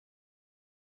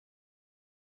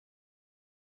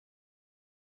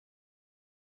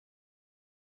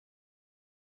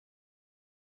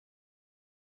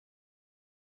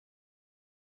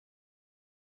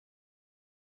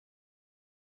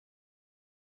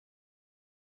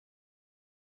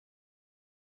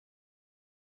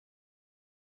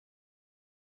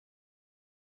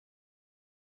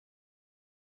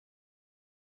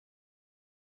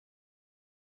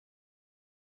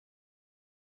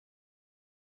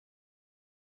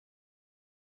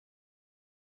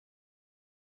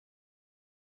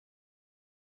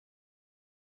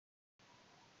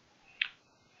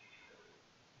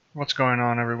What's going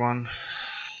on, everyone?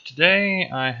 Today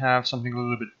I have something a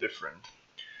little bit different.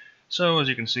 So as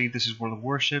you can see, this is World of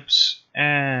Warships,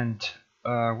 and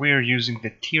we are using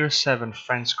the Tier 7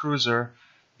 French cruiser,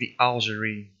 the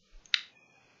Algérie.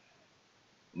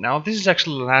 Now this is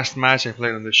actually the last match I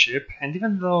played on the ship, and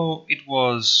even though it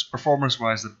was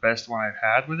performance-wise the best one I've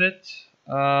had with it,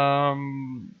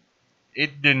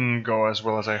 it didn't go as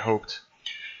well as I hoped.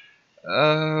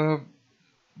 Uh,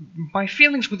 my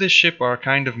feelings with this ship are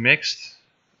kind of mixed.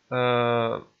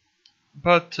 But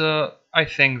I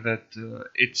think that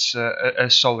it's a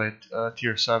solid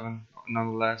tier 7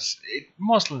 nonetheless. It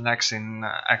mostly lacks in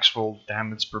actual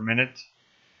damage per minute,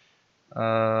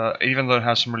 even though it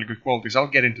has some really good qualities. I'll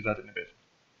get into that in a bit.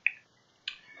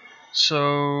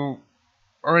 So,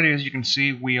 already as you can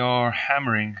see, we are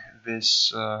hammering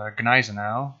this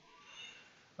Gneisenau,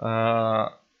 uh,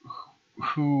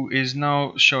 who is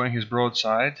now showing his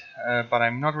broadside, but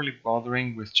I'm not really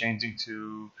bothering with changing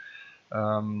to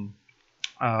um,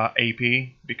 AP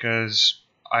because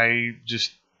I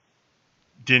just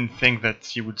didn't think that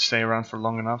he would stay around for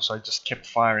long enough, so I just kept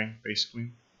firing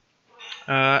basically.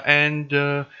 And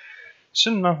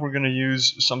soon enough, we're going to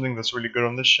use something that's really good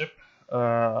on this ship,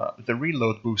 the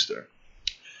reload booster.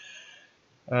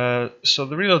 So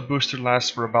the reload booster lasts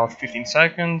for about 15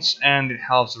 seconds and it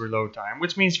halves the reload time,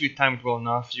 which means if you time it well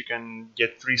enough, you can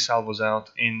get 3 salvos out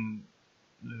in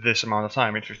this amount of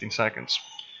time, in 15 seconds.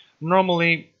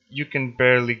 Normally, you can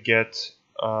barely get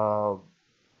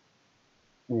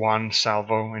one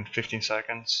salvo in 15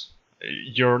 seconds.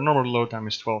 Your normal load time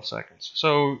is 12 seconds.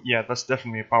 So yeah, that's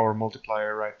definitely a power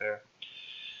multiplier right there.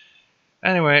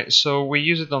 Anyway, so we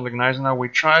use it on the Gneisenau. We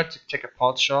tried to take a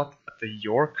pot shot at the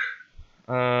York,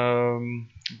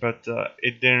 but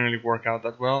it didn't really work out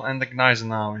that well, and the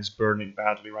Gneisenau is burning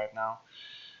badly right now.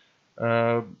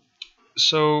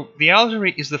 So the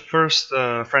Algérie is the first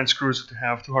French cruiser to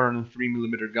have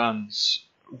 203mm guns,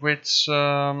 which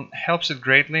helps it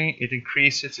greatly. It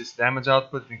increases its damage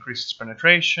output, it increases its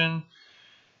penetration,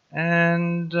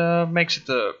 and makes it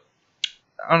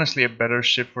honestly a better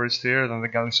ship for its tier than the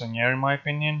Galissonière, in my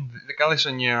opinion. The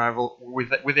Galissonière,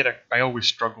 with it, I always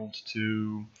struggled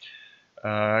to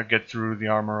get through the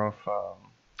armor of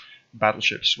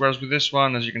battleships. Whereas with this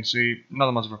one, as you can see,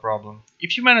 not much of a problem.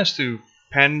 If you manage to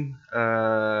pen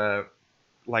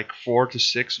like 4 to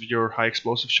 6 of your high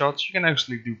explosive shots, you can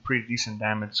actually do pretty decent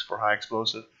damage for high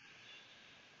explosive.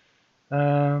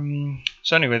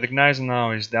 So anyway, the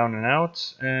Gneisenau is down and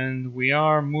out, and we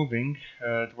are moving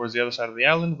towards the other side of the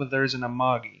island, but there is an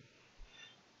Amagi.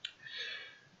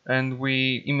 And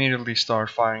we immediately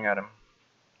start firing at him.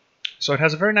 So it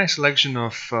has a very nice selection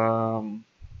of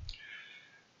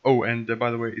oh, and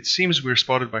by the way, it seems we're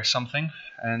spotted by something,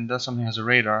 and that something has a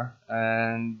radar.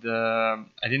 And I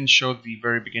didn't show the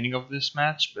very beginning of this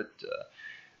match, but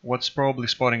what's probably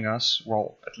spotting us,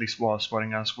 well, at least was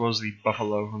spotting us, was the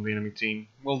Buffalo on the enemy team.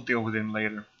 We'll deal with him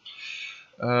later.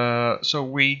 So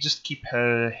we just keep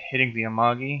hitting the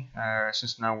Amagi,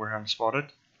 since now we're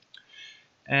unspotted.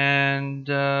 And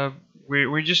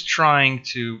we're just trying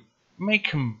to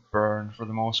make him burn for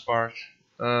the most part.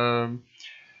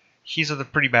 He's at a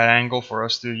pretty bad angle for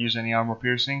us to use any armor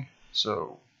piercing,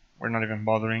 so we're not even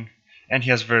bothering. And he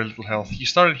has very little health. He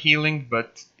started healing,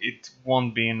 but it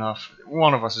won't be enough.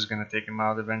 One of us is going to take him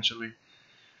out eventually.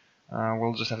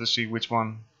 We'll just have to see which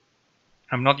one.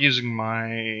 I'm not using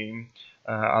my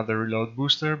other reload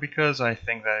booster because I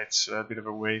think that it's a bit of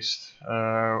a waste.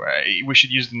 We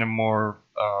should use it in a more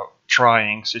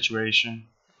trying situation.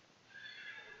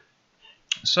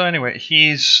 So anyway,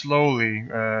 he's slowly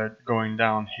going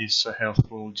down. His health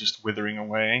pool just withering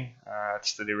away at a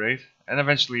steady rate, and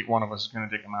eventually one of us is going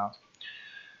to take him out.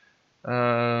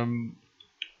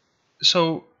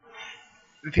 So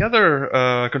the other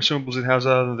consumables it has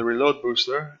other than the reload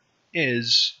booster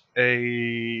is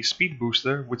a speed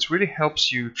booster, which really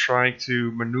helps you try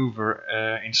to maneuver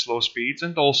in slow speeds,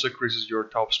 and also increases your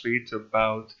top speed to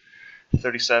about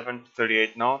 37,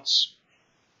 38 knots.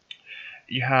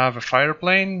 You have a fighter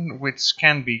plane, which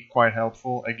can be quite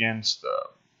helpful against,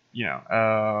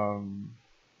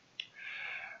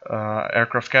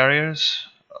 aircraft carriers.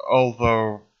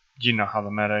 Although you know how the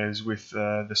meta is with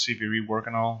the CV rework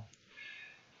and all.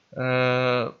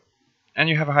 And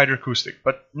you have a hydroacoustic.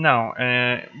 But now,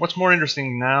 what's more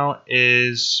interesting now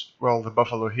is, well, the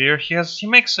Buffalo here. He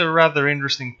makes a rather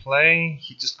interesting play.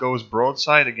 He just goes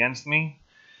broadside against me,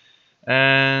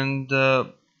 and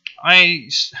I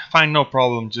find no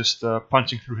problem just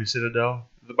punching through his citadel.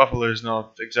 The Buffalo is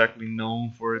not exactly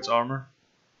known for its armor.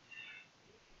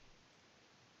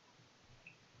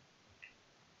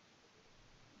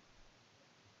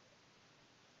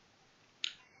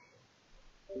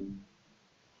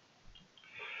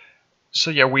 So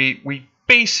yeah, we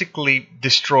basically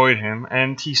destroyed him,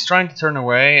 and he's trying to turn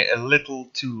away a little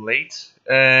too late,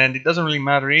 and it doesn't really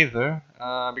matter either,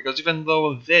 because even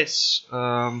though this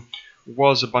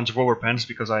was a bunch of overpens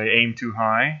because I aimed too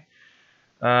high,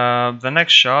 the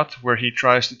next shot where he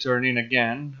tries to turn in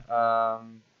again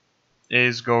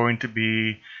is going to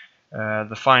be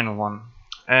the final one.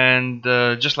 And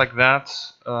just like that,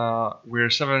 we're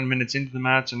 7 minutes into the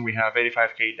match and we have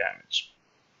 85k damage.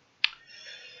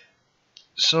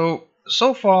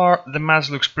 So far the match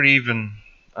looks pretty even,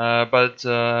 but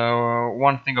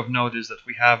one thing of note is that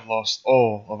we have lost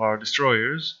all of our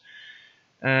destroyers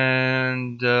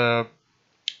and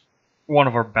one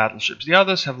of our battleships. The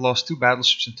others have lost 2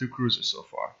 battleships and 2 cruisers so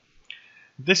far.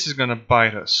 This is gonna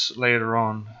bite us later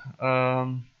on.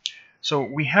 So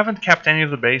we haven't capped any of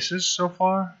the bases so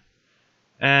far,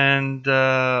 and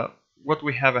what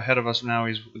we have ahead of us now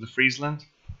is the Friesland.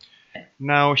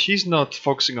 Now he's not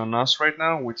focusing on us right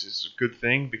now, which is a good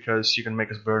thing because he can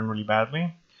make us burn really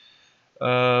badly.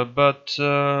 But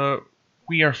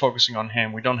we are focusing on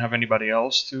him. We don't have anybody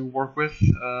else to work with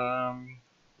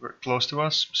close to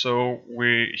us, so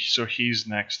he's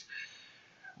next.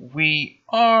 We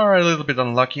are a little bit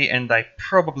unlucky, and I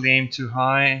probably aimed too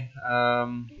high.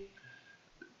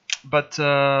 But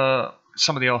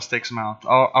somebody else takes him out.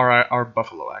 Our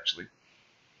buffalo, actually.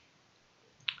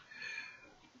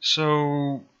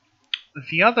 So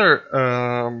the other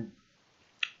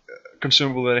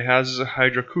consumable that it has is a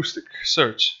hydroacoustic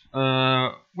search,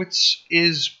 which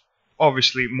is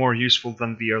obviously more useful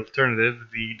than the alternative,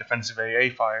 the defensive AA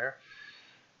fire.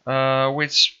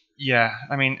 Which, yeah,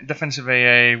 I mean, defensive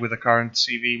AA with the current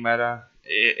CV meta,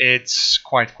 it's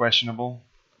quite questionable.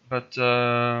 But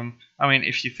I mean,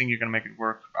 if you think you can make it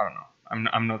work, I don't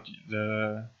know.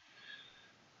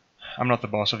 I'm not the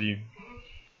boss of you.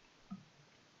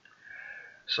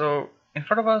 So in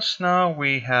front of us now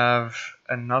we have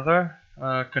another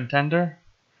contender,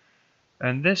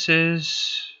 and this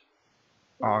is,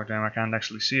 oh damn, I can't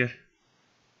actually see it.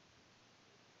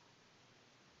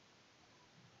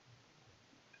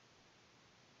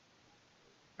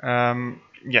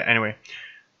 Yeah. Anyway,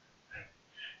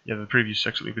 yeah, the preview is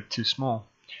actually a bit too small.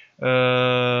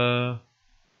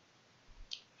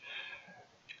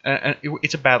 And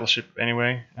it's a battleship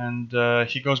anyway, and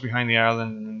he goes behind the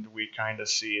island, and we kind of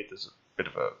see it as a bit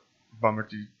of a bummer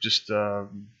to just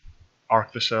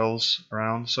arc the cells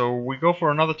around. So we go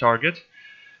for another target,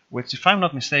 which, if I'm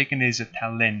not mistaken, is a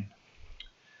Tallinn,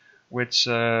 which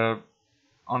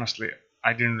honestly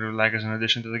I didn't really like as an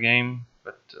addition to the game,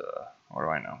 but what do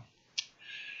I know?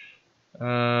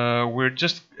 We're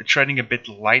just treading a bit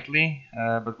lightly,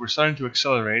 but we're starting to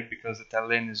accelerate because the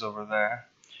Tallinn is over there.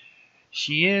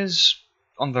 He is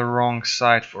on the wrong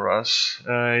side for us.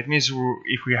 It means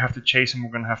if we have to chase him,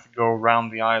 we're going to have to go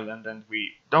around the island, and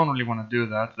we don't really want to do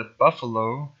that. The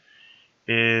buffalo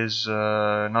is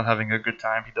not having a good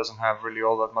time. He doesn't have really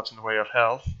all that much in the way of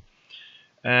health.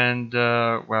 And,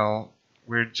 well,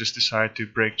 we just decide to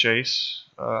break chase.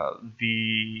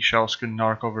 The shells can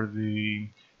narc over the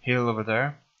hill over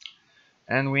there.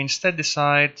 And we instead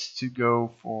decide to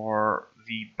go for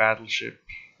the battleship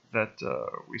that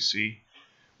we see.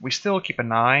 We still keep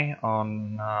an eye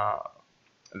on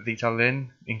the Tallinn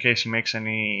in case he makes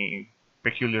any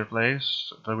peculiar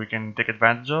plays that we can take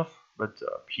advantage of, but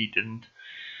he didn't.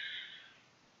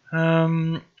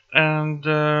 And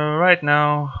right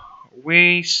now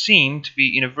we seem to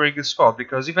be in a very good spot,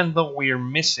 because even though we are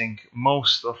missing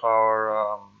most of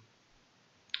our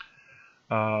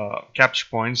capture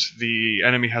points, the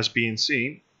enemy has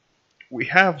BNC. We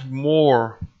have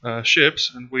more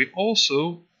ships, and we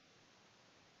also,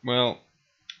 well,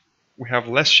 we have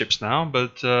less ships now,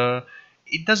 but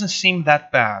it doesn't seem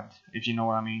that bad, if you know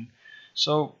what I mean.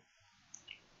 So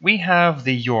we have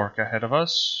the York ahead of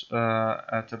us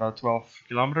at about 12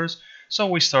 kilometers. So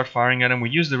we start firing at him. We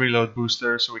use the reload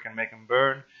booster so we can make him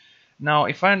burn. Now,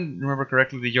 if I remember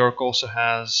correctly, the York also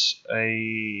has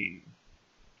a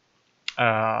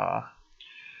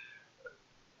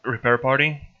repair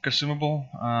party consumable,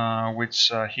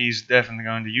 which he's definitely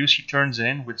going to use. He turns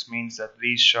in, which means that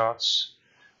these shots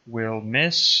will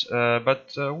miss,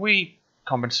 but we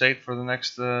compensate for the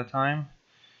next time.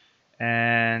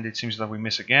 And it seems that we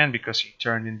miss again because he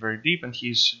turned in very deep, and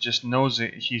he's just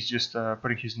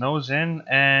putting his nose in,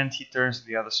 and he turns to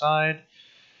the other side,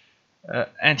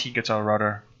 and he gets our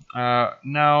rudder.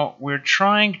 Now we're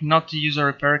trying not to use a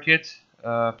repair kit,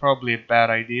 probably a bad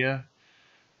idea,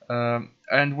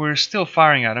 and we're still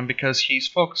firing at him because he's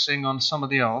focusing on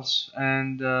somebody else,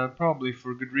 and probably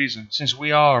for good reason, since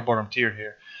we are bottom tier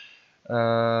here.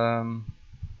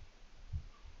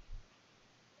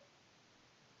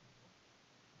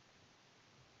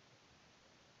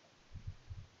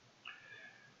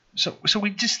 So we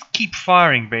just keep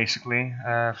firing basically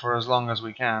for as long as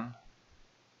we can.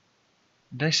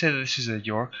 Did I say that this is a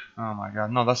York? Oh my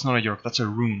god, no, that's not a York, that's a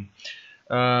Rune.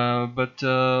 But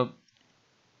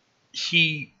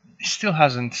he still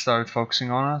hasn't started focusing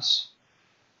on us.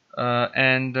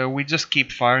 And we just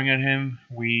keep firing at him.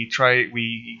 We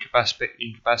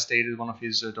incapacitated one of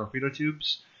his torpedo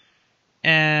tubes,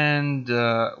 and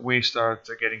we start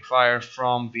getting fire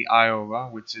from the Iowa,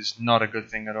 which is not a good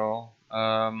thing at all.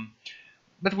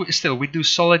 But we do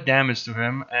solid damage to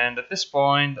him, and at this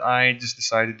point I just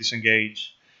decided to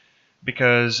disengage,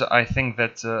 because I think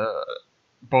that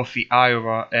both the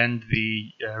Iowa and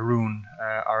the Rune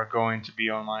are going to be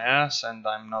on my ass, and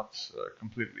I'm not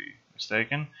completely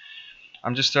mistaken.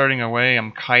 I'm just starting away,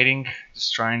 I'm kiting,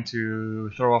 just trying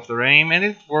to throw off their aim, and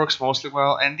it works mostly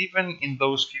well, and even in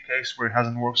those few cases where it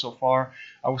hasn't worked so far,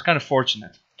 I was kind of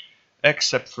fortunate,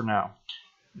 except for now.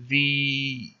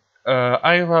 The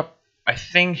Iowa, I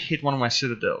think, hit one of my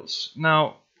citadels.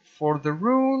 Now, for the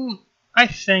Rune, I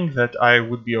think that I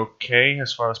would be okay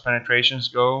as far as penetrations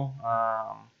go,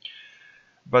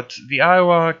 but the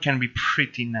Iowa can be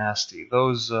pretty nasty.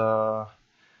 Those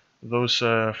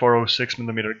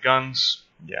 406mm guns,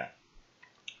 yeah.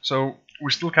 So we're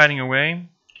still kiting away,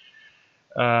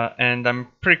 and I'm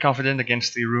pretty confident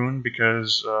against the Rune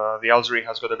because the Algérie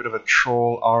has got a bit of a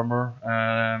troll armor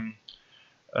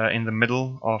in the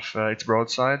middle of its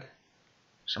broadside.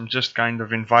 So I'm just kind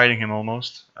of inviting him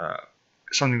almost,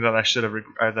 something that I should have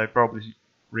I probably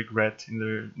regret in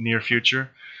the near future.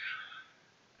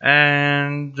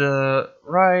 And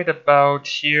right about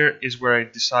here is where I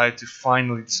decide to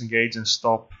finally disengage and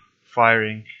stop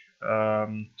firing,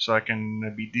 so I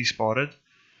can be despotted.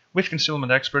 With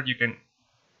Concealment Expert you can...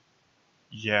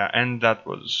 Yeah, and that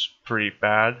was pretty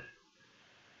bad.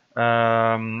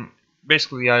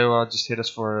 Basically Iowa just hit us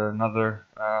for another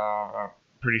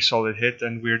pretty solid hit,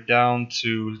 and we're down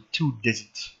to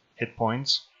 2-digit hit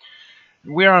points.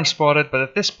 We are unspotted, but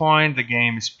at this point the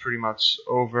game is pretty much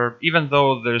over, even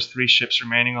though there's 3 ships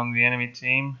remaining on the enemy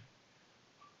team.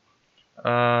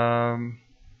 The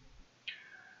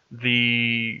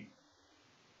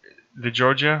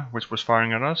Georgia, which was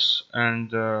firing at us,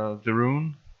 and the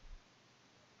Rune.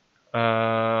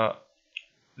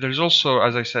 There's also,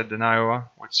 as I said, an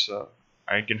Iowa, which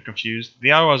I get confused.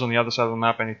 The Iowa is on the other side of the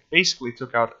map, and it basically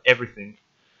took out everything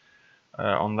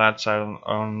on that side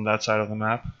of the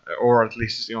map, or at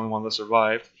least it's the only one that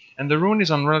survived. And the Rune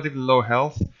is on relatively low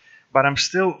health, but I'm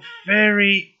still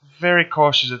very, very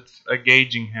cautious at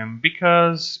gauging him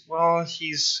because, well,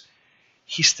 he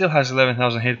still has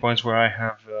 11,000 hit points where I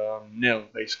have nil,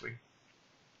 basically.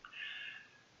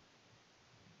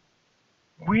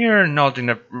 We're not in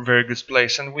a very good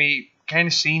place, and we kind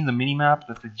of see in the minimap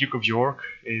that the Duke of York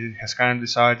has kind of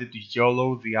decided to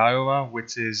YOLO the Iowa,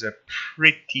 which is a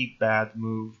pretty bad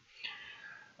move.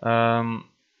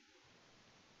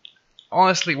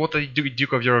 Honestly, what the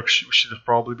Duke of York should have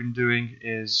probably been doing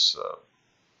is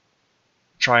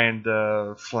try and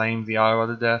flame the Iowa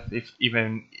to death,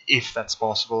 even if that's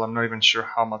possible. I'm not even sure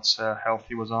how much health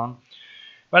he was on.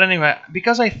 But anyway,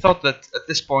 because I thought that at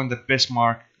this point the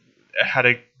Bismarck had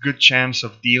a good chance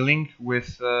of dealing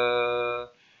with the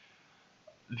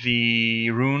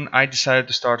Rune, I decided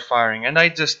to start firing, and I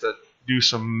just do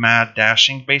some mad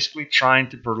dashing, basically trying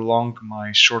to prolong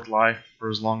my short life for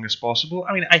as long as possible.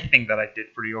 I mean, I think that I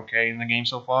did pretty okay in the game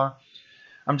so far.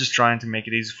 I'm just trying to make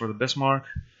it easy for the Bismarck.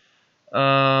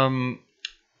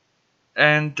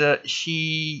 And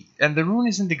the Rune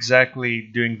isn't exactly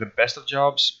doing the best of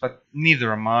jobs, but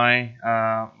neither am I.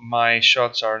 My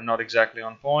shots are not exactly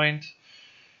on point,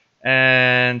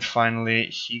 and finally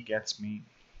he gets me.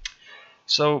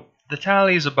 So the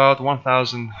tally is about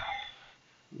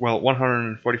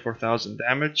 144,000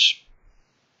 damage,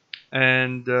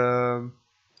 and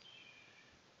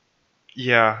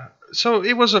yeah, so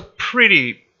it was a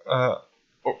pretty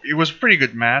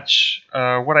good match.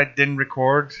 What I didn't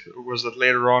record was that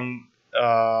later on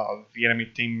the enemy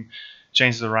team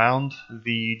changed around.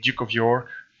 The Duke of York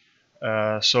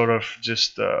sort of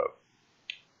just,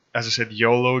 as I said,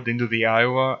 YOLO'd into the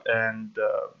Iowa, and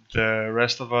the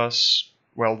rest of us,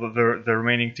 well, the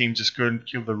remaining team just couldn't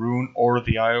kill the Rune or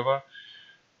the Iowa,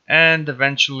 and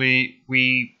eventually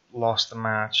we lost the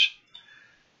match.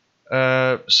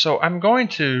 So I'm going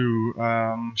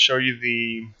to show you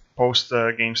the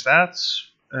post-game stats,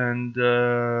 and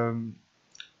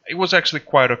it was actually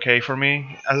quite okay for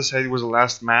me. As I said, it was the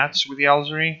last match with the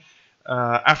Algérie.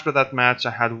 After that match,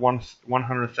 I had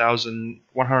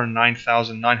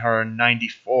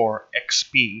 109,994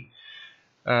 XP,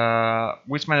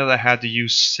 which meant that I had to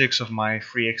use 6 of my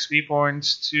free XP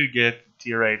points to get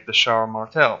Tier 8, the Char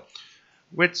Martel,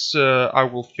 which I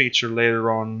will feature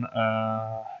later on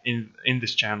in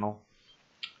this channel.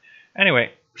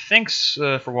 Anyway, thanks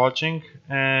for watching,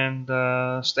 and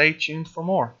stay tuned for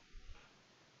more.